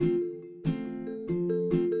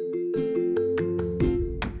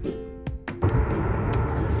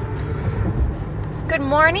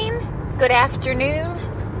morning, good afternoon,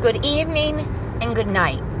 good evening, and good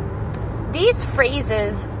night. These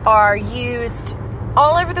phrases are used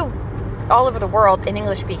all over the world in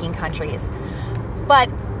English-speaking countries. But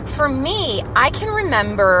for me, I can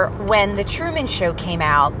remember when The Truman Show came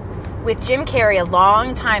out with Jim Carrey a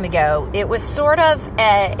long time ago. It was sort of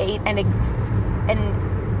an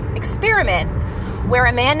experiment where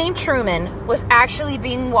a man named Truman was actually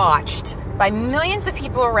being watched by millions of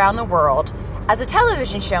people around the world as a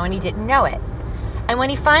television show, and he didn't know it. And when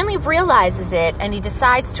he finally realizes it and he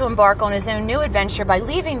decides to embark on his own new adventure by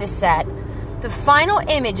leaving the set, the final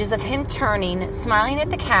image is of him turning, smiling at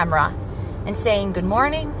the camera, and saying good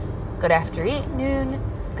morning, good afternoon,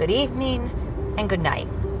 good evening, and good night.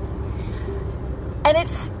 And it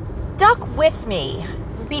stuck with me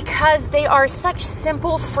because they are such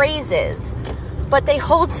simple phrases, but they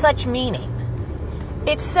hold such meaning.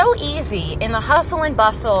 It's so easy in the hustle and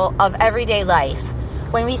bustle of everyday life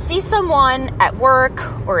when we see someone at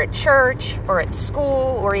work or at church or at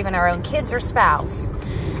school or even our own kids or spouse,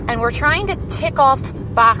 and we're trying to tick off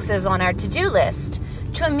boxes on our to-do list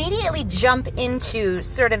to immediately jump into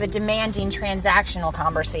sort of a demanding transactional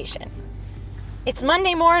conversation. It's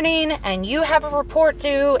Monday morning and you have a report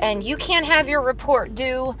due and you can't have your report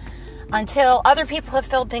due until other people have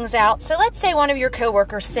filled things out. So let's say one of your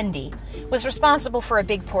coworkers, Cindy, was responsible for a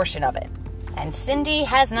big portion of it. And Cindy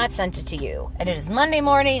has not sent it to you. And it is Monday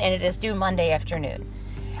morning and it is due Monday afternoon.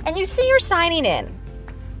 And you see her signing in.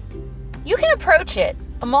 You can approach it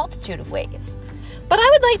a multitude of ways. But I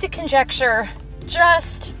would like to conjecture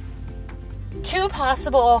just two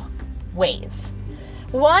possible ways.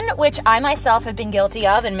 One, which I myself have been guilty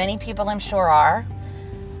of, and many people I'm sure are.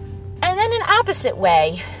 And then an opposite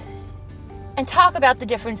way, and talk about the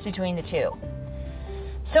difference between the two.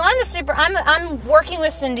 So I'm working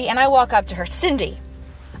with Cindy, and I walk up to her. Cindy,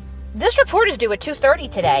 this report is due at 2:30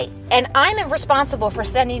 today, and I'm responsible for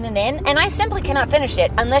sending it in, and I simply cannot finish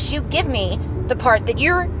it unless you give me the part that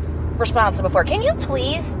you're responsible for. Can you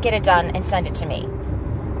please get it done and send it to me?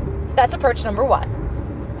 That's approach number one.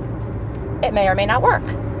 It may or may not work.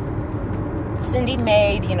 Cindy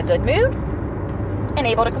may be in a good mood and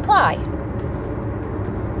able to comply.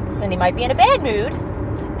 Cindy might be in a bad mood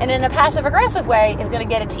and in a passive-aggressive way is going to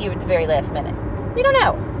get it to you at the very last minute. We don't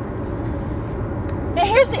know. Now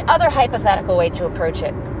here's the other hypothetical way to approach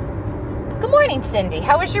it. Good morning, Cindy.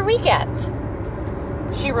 How was your weekend?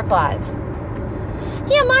 She replies,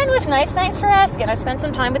 yeah, mine was nice. Thanks for asking. I spent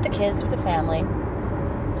some time with the kids, with the family.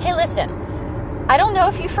 Hey, listen, I don't know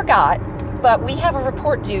if you forgot, but we have a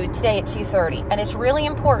report due today at 2:30, and it's really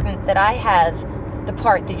important that I have the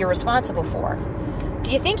part that you're responsible for. Do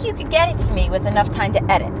you think you could get it to me with enough time to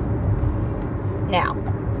edit? Now,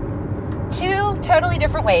 two totally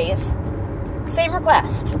different ways, same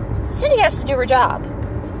request. Cindy has to do her job.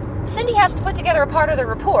 Cindy has to put together a part of the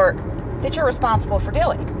report that you're responsible for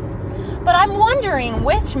doing. But I'm wondering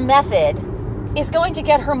which method is going to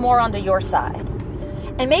get her more onto your side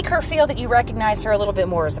and make her feel that you recognize her a little bit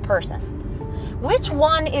more as a person. Which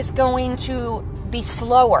one is going to be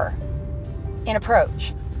slower in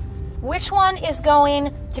approach? Which one is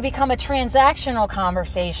going to become a transactional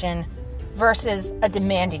conversation versus a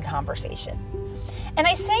demanding conversation? And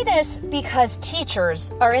I say this because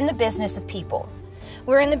teachers are in the business of people.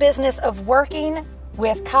 We're in the business of working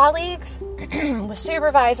with colleagues, with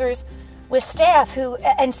supervisors, with staff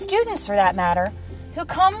and students for that matter, who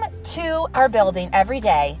come to our building every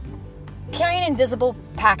day carrying invisible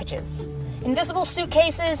packages. Invisible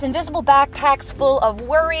suitcases, invisible backpacks full of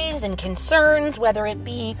worries and concerns, whether it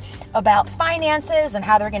be about finances and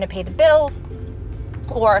how they're going to pay the bills,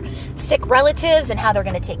 or sick relatives and how they're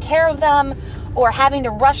going to take care of them, or having to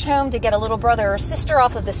rush home to get a little brother or sister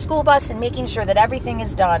off of the school bus and making sure that everything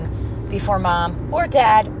is done before mom or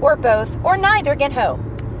dad or both or neither get home.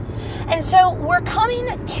 And so we're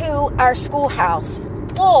coming to our schoolhouse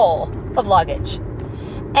full of luggage,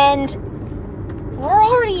 and we're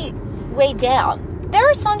already weighed down.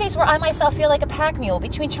 There are Sundays where I myself feel like a pack mule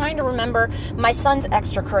between trying to remember my son's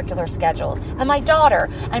extracurricular schedule and my daughter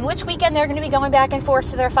and which weekend they're going to be going back and forth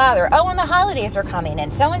to their father. Oh, and the holidays are coming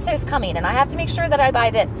and so-and-so's coming and I have to make sure that I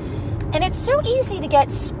buy this. And it's so easy to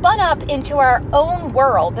get spun up into our own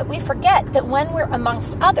world that we forget that when we're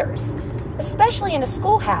amongst others, especially in a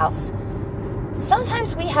schoolhouse,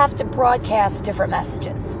 sometimes we have to broadcast different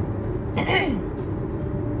messages.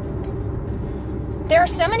 There are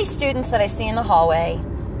so many students that I see in the hallway,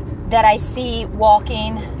 that I see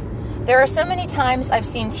walking. There are so many times I've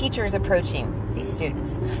seen teachers approaching these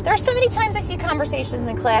students. There are so many times I see conversations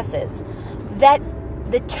in classes that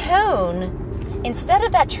the tone, instead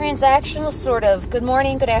of that transactional sort of good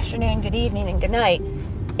morning, good afternoon, good evening, and good night,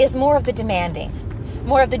 is more of the demanding,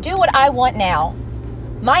 more of the do what I want now.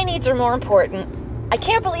 My needs are more important. I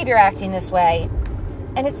can't believe you're acting this way.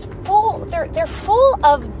 And it's full, they're full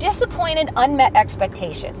of disappointed, unmet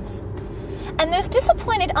expectations. And those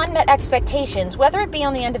disappointed, unmet expectations, whether it be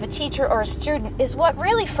on the end of a teacher or a student, is what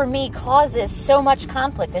really, for me, causes so much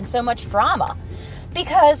conflict and so much drama.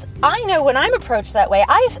 Because I know when I'm approached that way,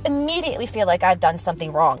 I immediately feel like I've done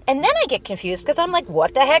something wrong. And then I get confused because I'm like,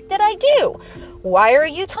 what the heck did I do? Why are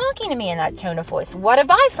you talking to me in that tone of voice? What have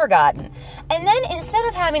I forgotten? And then instead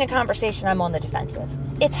of having a conversation, I'm on the defensive.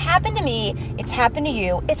 It's happened to me. It's happened to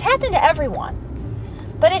you. It's happened to everyone.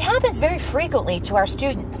 But it happens very frequently to our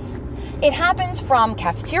students. It happens from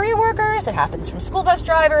cafeteria workers. It happens from school bus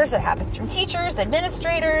drivers. It happens from teachers,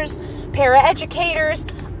 administrators, paraeducators,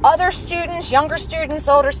 other students, younger students,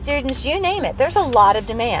 older students, you name it. There's a lot of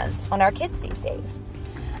demands on our kids these days.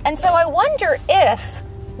 And so I wonder if,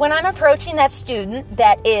 when I'm approaching that student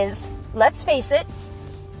that is, let's face it,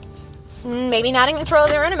 maybe not in control of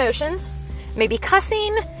their own emotions, maybe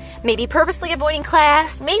cussing, maybe purposely avoiding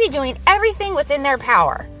class, maybe doing everything within their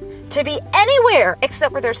power to be anywhere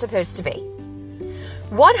except where they're supposed to be.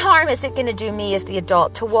 What harm is it going to do me as the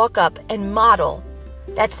adult to walk up and model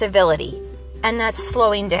that civility and that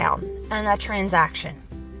slowing down and that transaction?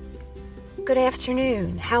 Good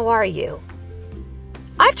afternoon. How are you?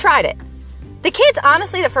 I've tried it. The kids,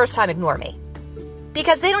 honestly, the first time ignore me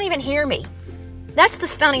because they don't even hear me. That's the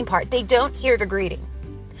stunning part. They don't hear the greeting.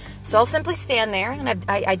 So I'll simply stand there, and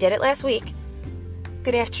I did it last week.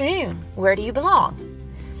 Good afternoon. Where do you belong?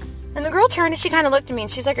 And the girl turned and she kind of looked at me and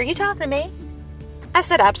she's like, are you talking to me? I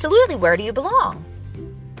said, absolutely. Where do you belong?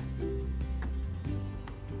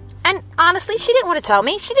 And honestly, she didn't want to tell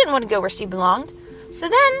me. She didn't want to go where she belonged. So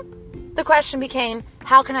then the question became,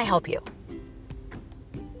 how can I help you?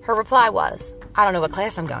 Her reply was, I don't know what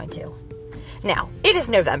class I'm going to. Now, it is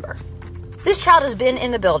November. This child has been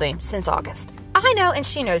in the building since August. I know, and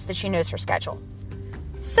she knows that she knows her schedule.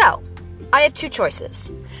 So, I have two choices.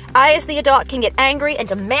 I, as the adult, can get angry and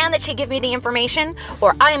demand that she give me the information,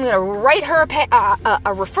 or I am going to write her a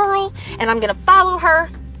referral, and I'm going to follow her.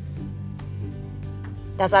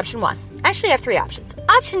 That's option one. Actually, I have three options.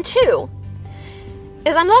 Option two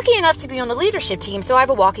is I'm lucky enough to be on the leadership team, so I have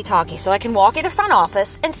a walkie-talkie, so I can walk in the front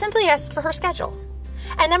office and simply ask for her schedule,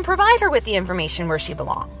 and then provide her with the information where she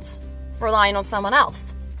belongs, relying on someone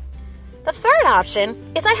else. The third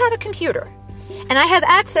option is I have a computer, and I have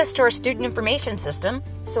access to our student information system,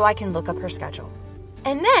 so I can look up her schedule.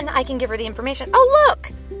 And then I can give her the information. Oh,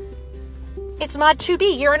 look! It's Mod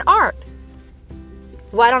 2B, you're in art.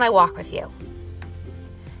 Why don't I walk with you?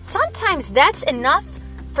 Sometimes that's enough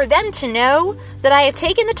for them to know that I have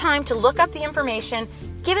taken the time to look up the information,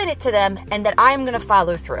 given it to them, and that I am going to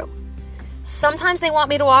follow through. Sometimes they want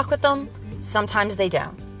me to walk with them. Sometimes they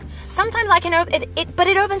don't. Sometimes I can but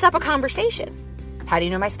it opens up a conversation. How do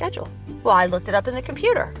you know my schedule? Well, I looked it up in the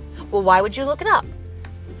computer. Well, why would you look it up?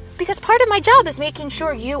 Because part of my job is making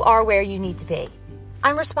sure you are where you need to be.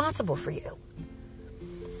 I'm responsible for you.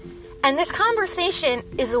 And this conversation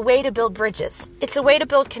is a way to build bridges. It's a way to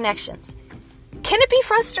build connections. Can it be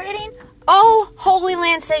frustrating? Oh, holy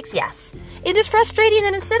land sakes, yes. It is frustrating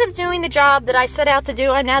that instead of doing the job that I set out to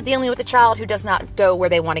do, I'm now dealing with a child who does not go where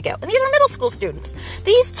they want to go. And these are middle school students.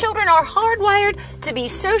 These children are hardwired to be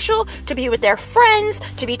social, to be with their friends,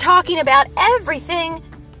 to be talking about everything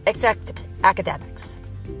except academics.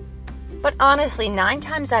 But honestly, 9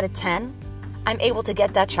 times out of 10, I'm able to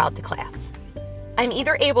get that child to class. I'm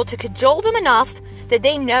either able to cajole them enough that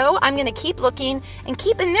they know I'm going to keep looking and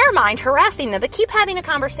keep in their mind harassing them, but keep having a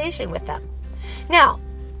conversation with them. Now,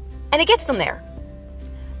 and it gets them there.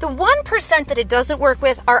 The 1% that it doesn't work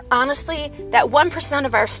with are honestly that 1%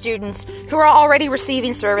 of our students who are already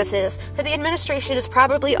receiving services, who the administration is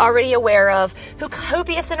probably already aware of, who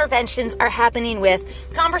copious interventions are happening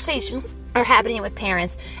with, conversations are happening with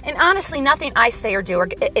parents, and honestly, nothing I say or do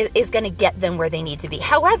is going to get them where they need to be.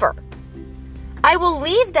 However, I will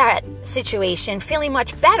leave that situation feeling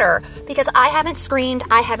much better because I haven't screamed,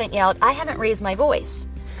 I haven't yelled, I haven't raised my voice.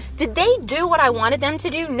 Did they do what I wanted them to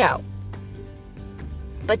do? No.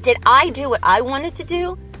 But did I do what I wanted to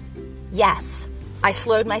do? Yes. I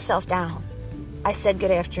slowed myself down. I said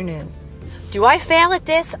good afternoon. Do I fail at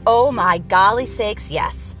this? Oh my golly sakes,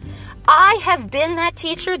 yes. I have been that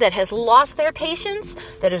teacher that has lost their patience,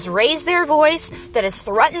 that has raised their voice, that has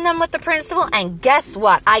threatened them with the principal, and guess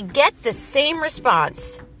what? I get the same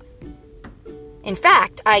response. In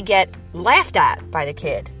fact, I get laughed at by the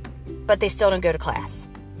kid, but they still don't go to class.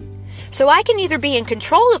 So I can either be in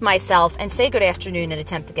control of myself and say good afternoon and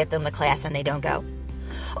attempt to get them to class and they don't go,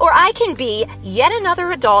 Or I can be yet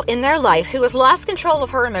another adult in their life who has lost control of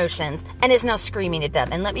her emotions and is now screaming at them.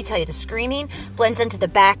 And let me tell you, the screaming blends into the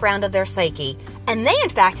background of their psyche. And they, in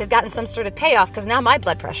fact, have gotten some sort of payoff because now my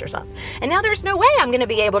blood pressure's up. And now there's no way I'm going to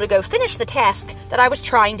be able to go finish the task that I was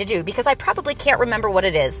trying to do because I probably can't remember what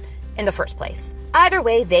it is in the first place. Either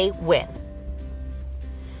way, they win.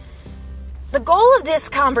 The goal of this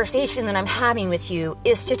conversation that I'm having with you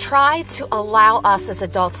is to try to allow us as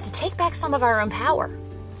adults to take back some of our own power.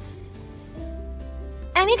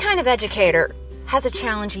 Any kind of educator has a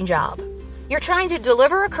challenging job. You're trying to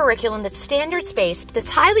deliver a curriculum that's standards-based, that's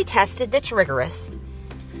highly tested, that's rigorous,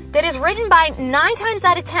 that is written by 9 times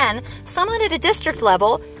out of 10 someone at a district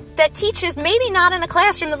level that teaches maybe not in a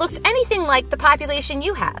classroom that looks anything like the population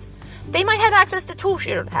you have. They might have access to tools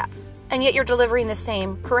you don't have, and yet you're delivering the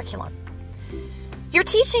same curriculum. You're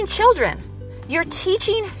teaching children. You're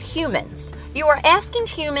teaching humans. You are asking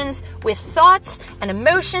humans with thoughts and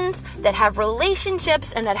emotions that have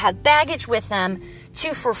relationships and that have baggage with them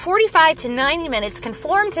to, for 45 to 90 minutes,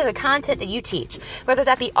 conform to the content that you teach, whether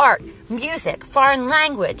that be art, music, foreign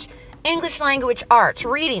language, English language arts,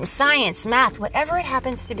 reading, science, math, whatever it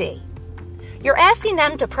happens to be. You're asking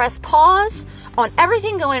them to press pause on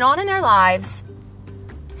everything going on in their lives,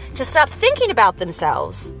 to stop thinking about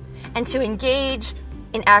themselves, and to engage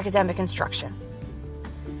in academic instruction.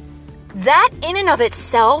 That in and of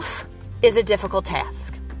itself is a difficult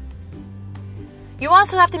task. You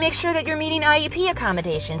also have to make sure that you're meeting IEP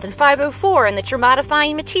accommodations and 504 and that you're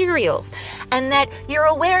modifying materials and that you're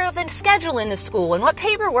aware of the schedule in the school and what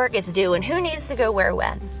paperwork is due and who needs to go where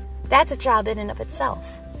when. That's a job in and of itself.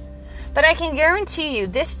 But I can guarantee you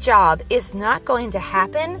this job is not going to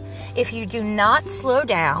happen if you do not slow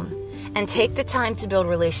down and take the time to build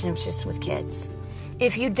relationships with kids.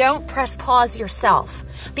 If you don't press pause yourself,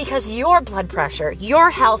 because your blood pressure, your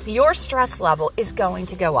health, your stress level is going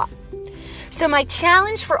to go up. So my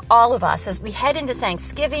challenge for all of us as we head into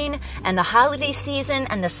Thanksgiving and the holiday season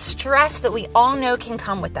and the stress that we all know can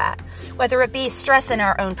come with that, whether it be stress in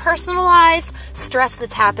our own personal lives, stress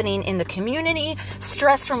that's happening in the community,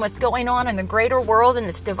 stress from what's going on in the greater world and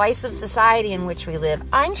this divisive society in which we live,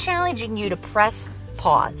 I'm challenging you to press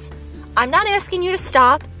pause. I'm not asking you to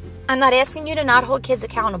stop. I'm not asking you to not hold kids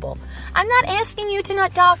accountable. I'm not asking you to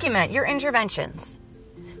not document your interventions.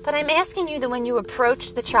 But I'm asking you that when you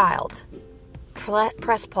approach the child,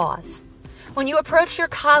 press pause. When you approach your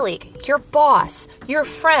colleague, your boss, your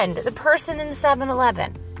friend, the person in the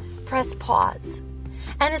 7-Eleven, press pause.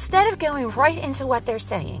 And instead of going right into what they're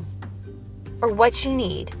saying or what you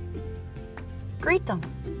need, greet them.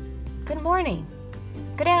 Good morning.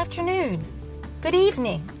 Good afternoon. Good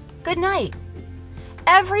evening. Good night.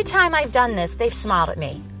 Every time I've done this, they've smiled at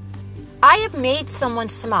me. I have made someone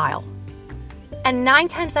smile. And 9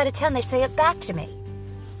 times out of 10, they say it back to me.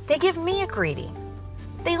 They give me a greeting.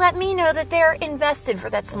 They let me know that they're invested for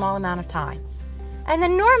that small amount of time. And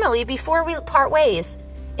then normally, before we part ways,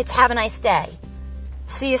 it's have a nice day.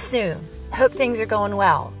 See you soon. Hope things are going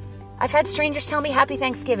well. I've had strangers tell me Happy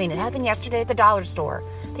Thanksgiving. It happened yesterday at the dollar store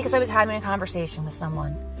because I was having a conversation with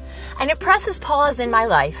someone. And it presses pause in my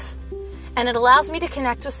life. And it allows me to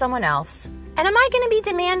connect with someone else. And am I going to be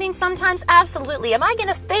demanding sometimes? Absolutely. Am I going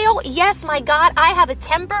to fail? Yes, my God. I have a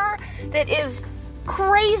temper that is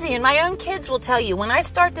crazy. And my own kids will tell you, when I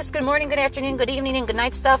start this good morning, good afternoon, good evening, and good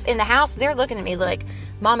night stuff in the house, they're looking at me like,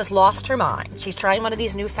 Mom has lost her mind. She's trying one of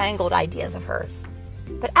these newfangled ideas of hers.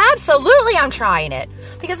 But absolutely I'm trying it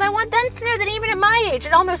because I want them to know that even at my age,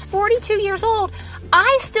 at almost 42 years old,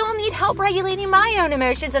 I still need help regulating my own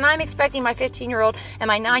emotions, and I'm expecting my 15-year-old and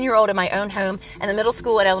my 9-year-old in my own home and the middle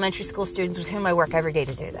school and elementary school students with whom I work every day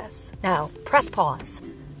to do this. No, press pause.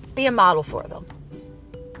 Be a model for them.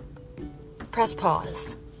 Press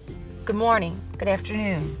pause. Good morning, good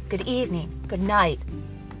afternoon, good evening, good night.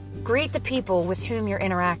 Greet the people with whom you're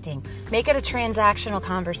interacting. Make it a transactional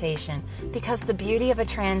conversation because the beauty of a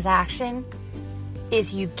transaction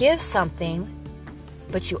is you give something,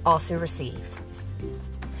 but you also receive.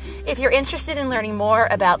 If you're interested in learning more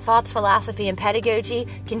about thoughts, philosophy, and pedagogy,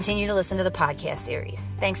 continue to listen to the podcast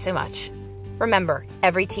series. Thanks so much. Remember,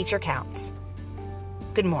 every teacher counts.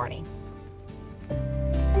 Good morning.